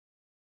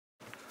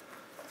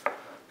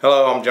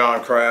Hello, I'm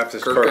John Kraft.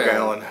 This is Kirk Kirk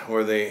Allen.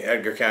 We're the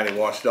Edgar County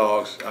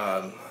Watchdogs.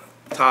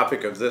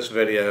 Topic of this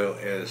video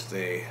is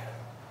the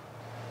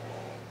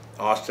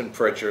Austin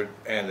Pritchard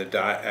and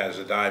as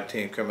a dive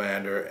team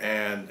commander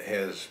and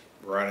his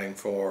running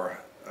for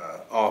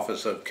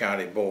office of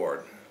county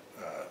board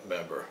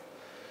member.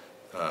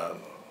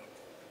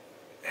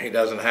 He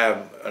doesn't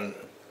have an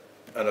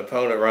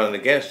opponent running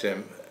against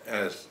him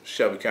as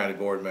Shelby County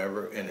board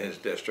member in his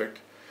district.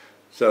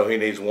 So he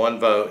needs one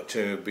vote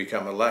to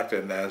become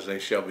elected as a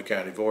Shelby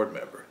County board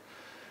member.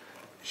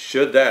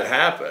 Should that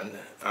happen,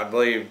 I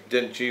believe,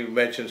 didn't you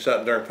mention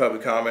something during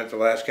public comment at the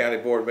last county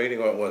board meeting?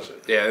 What was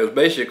it? Yeah, it was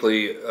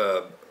basically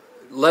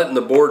letting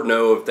the board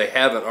know, if they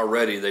haven't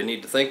already, they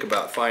need to think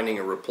about finding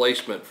a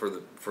replacement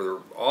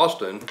for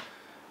Austin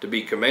to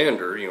be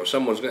commander. You know,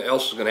 someone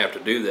else is going to have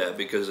to do that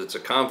because it's a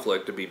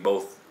conflict to be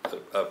both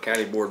a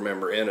county board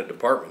member and a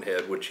department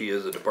head, which he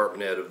is the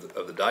department head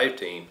of the dive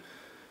team.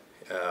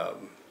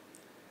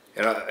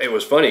 It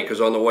was funny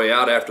because on the way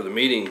out after the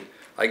meeting,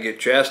 I get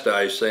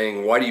chastised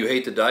saying, "Why do you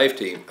hate the dive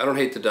team?" I don't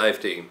hate the dive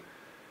team.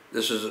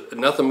 This is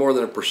nothing more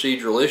than a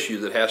procedural issue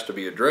that has to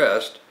be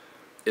addressed.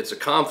 It's a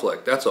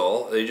conflict, that's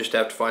all. They just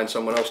have to find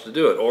someone else to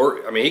do it.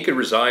 Or, I mean, he could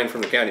resign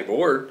from the county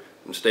board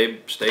and stay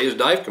as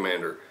dive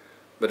commander.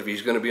 But if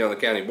he's going to be on the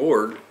county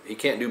board, he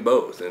can't do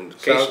both. And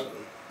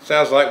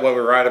sounds like when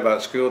we write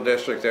about school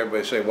district,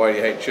 everybody say, "Why do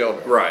you hate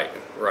children?" Right,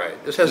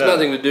 right. This has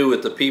nothing to do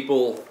with the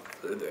people.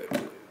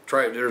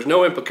 There's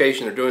no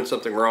implication they're doing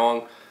something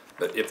wrong,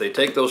 but if they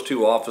take those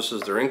two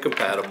offices, they're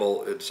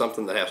incompatible. It's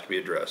something that has to be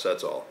addressed,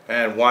 that's all.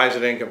 And why is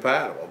it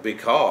incompatible?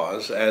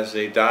 Because as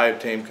the dive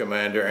team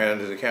commander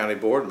and as a county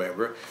board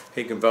member,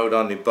 he can vote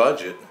on the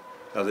budget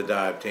of the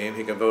dive team,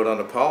 he can vote on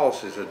the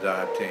policies of the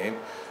dive team,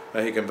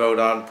 he can vote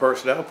on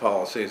personnel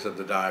policies of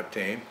the dive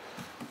team,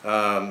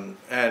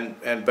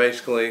 and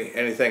basically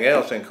anything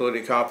else,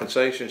 including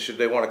compensation, should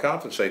they want to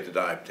compensate the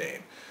dive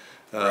team.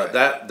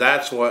 Right.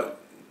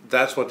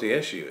 That's what the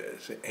issue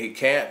is. He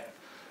can't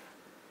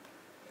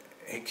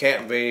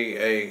be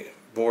a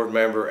board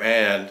member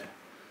and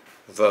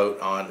vote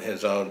on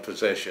his own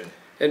position.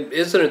 And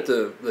isn't it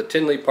the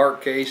Tinley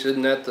Park case?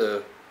 Isn't that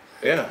the?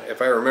 Yeah.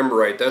 If I remember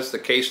right, that's the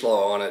case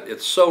law on it.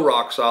 It's so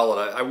rock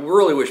solid. I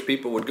really wish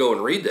people would go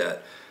and read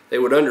that. They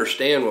would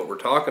understand what we're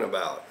talking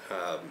about.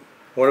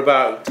 What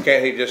about,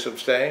 can't he just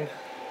abstain?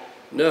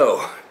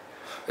 No.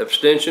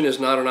 Abstention is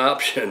not an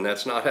option.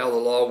 That's not how the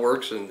law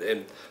works,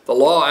 and the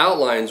law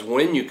outlines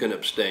when you can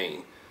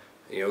abstain.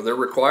 You know, they're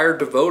required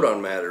to vote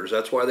on matters.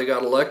 That's why they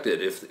got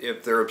elected.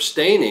 If they're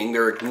abstaining,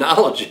 they're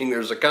acknowledging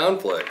there's a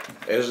conflict.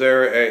 Is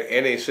there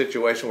any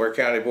situation where a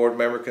county board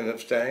member can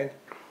abstain?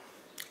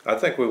 I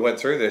think we went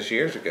through this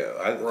years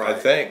ago. I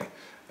think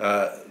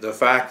the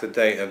fact that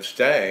they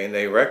abstain,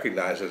 they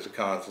recognize there's a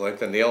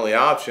conflict, and the only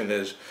option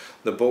is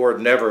the board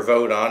never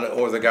vote on it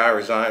or the guy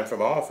resign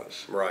from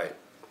office. Right.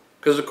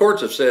 Because the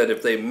courts have said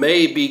if they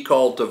may be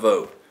called to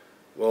vote.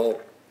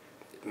 Well,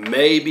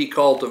 may be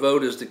called to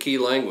vote is the key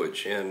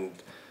language, and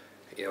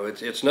you know,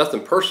 it's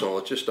nothing personal.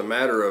 It's just a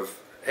matter of,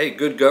 hey,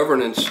 good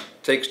governance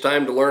takes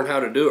time to learn how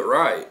to do it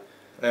right.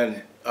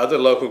 And other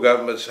local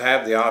governments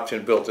have the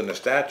option built in the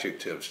statute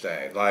to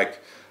abstain. Like,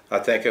 I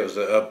think it was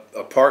a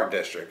park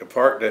district.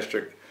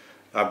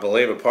 I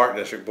believe a park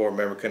district board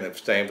member can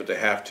abstain, but they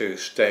have to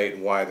state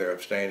why they're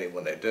abstaining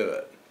when they do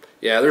it.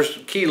 Yeah, there's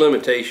key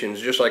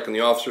limitations, just like in the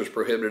Officers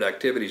Prohibited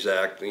Activities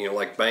Act. You know,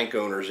 like bank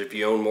owners, if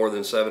you own more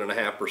than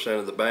 7.5%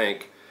 of the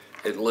bank,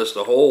 it lists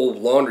a whole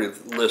laundry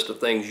list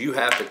of things you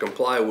have to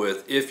comply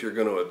with if you're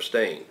going to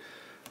abstain.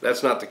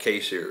 That's not the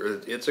case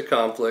here. It's a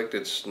conflict.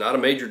 It's not a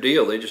major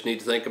deal. They just need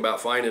to think about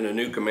finding a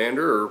new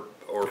commander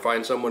or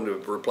find someone to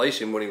replace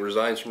him when he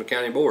resigns from the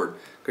county board,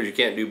 because you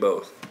can't do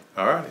both.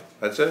 All right,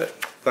 that's it.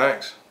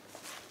 Thanks.